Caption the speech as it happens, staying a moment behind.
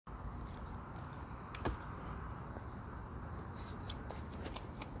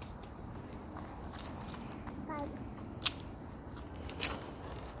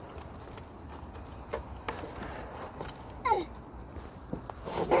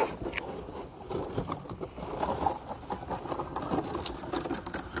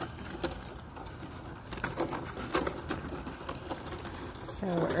So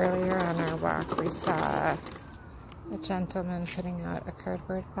earlier on our walk, we saw a gentleman putting out a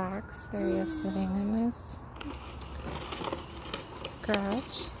cardboard box. There he is sitting in this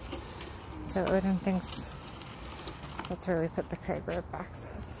garage. So Odin thinks that's where we put the cardboard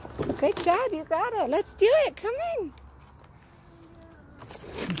boxes. Good job, you got it. Let's do it. Come in.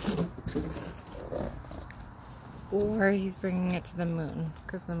 Or he's bringing it to the moon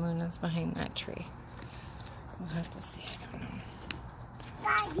because the moon is behind that tree. We'll have to see. I don't know.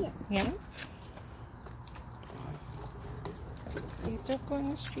 Yeah? Please don't go on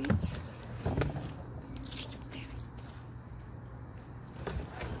the streets. You're so fast.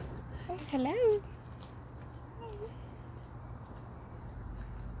 Oh, hello.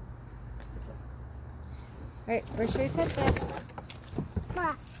 Alright, where should we put this?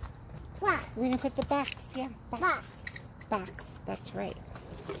 We're going to put the box. Yeah, box. Box, that's right.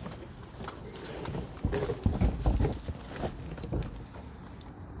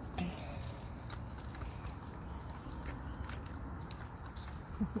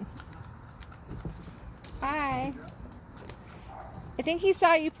 Hi. I think he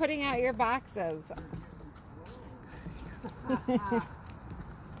saw you putting out your boxes.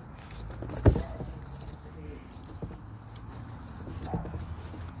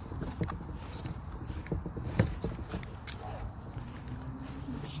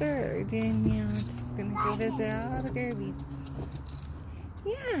 Sure, Danielle. Just gonna go visit all the Gerbies.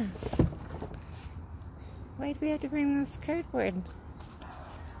 Yeah. Why do we have to bring this cardboard?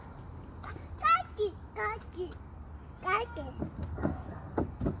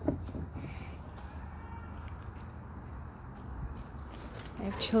 I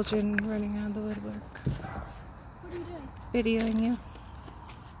have children running out of the woodwork. What are you doing? Videoing you.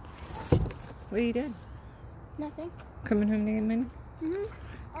 What are you doing? Nothing. Coming home to get money? Mm-hmm.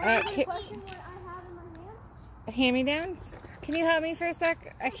 Question what I have in my hands? Hand-me-downs? Can you help me for a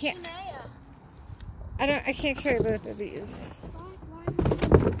sec? I can't. I can't carry both of these. Why?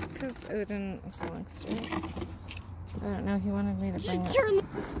 Because Odin is a youngster. I don't know. He wanted me to bring it.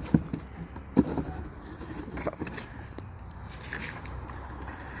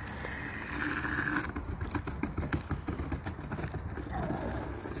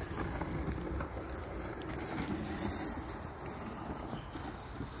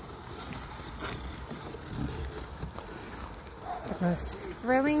 The most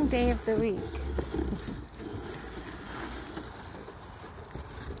thrilling day of the week.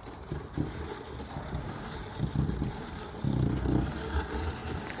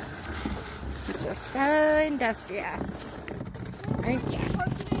 It's just so industrious. Right, Jack?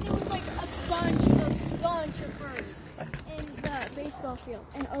 There was like a bunch of birds in the baseball field,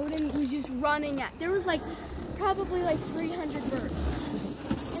 and Odin was just running at. There was like probably like 300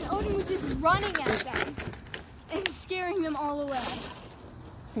 birds, and Odin was just running at them and scaring them all away.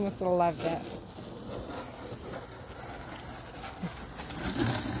 He must have loved it.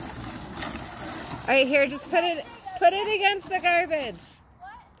 All right, here, just put it against the garbage.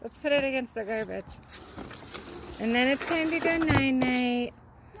 What? Let's put it against the garbage. And then it's time to go night-night.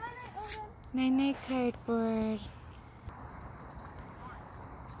 Night-night cardboard.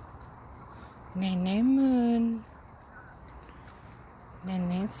 Night-night moon.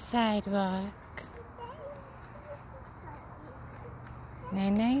 Night-night sidewalk.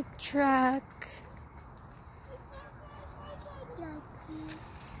 Night-night truck.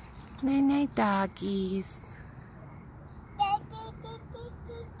 Night-night doggies.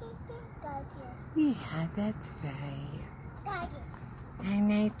 Yeah, that's right.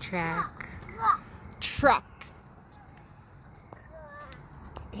 Night-night truck. Truck.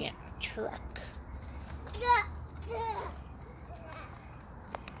 Yeah, truck.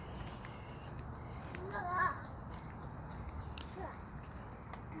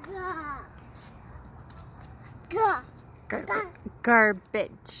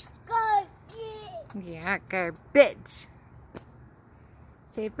 Garbage. Yeah, garbage.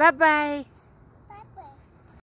 Say bye-bye.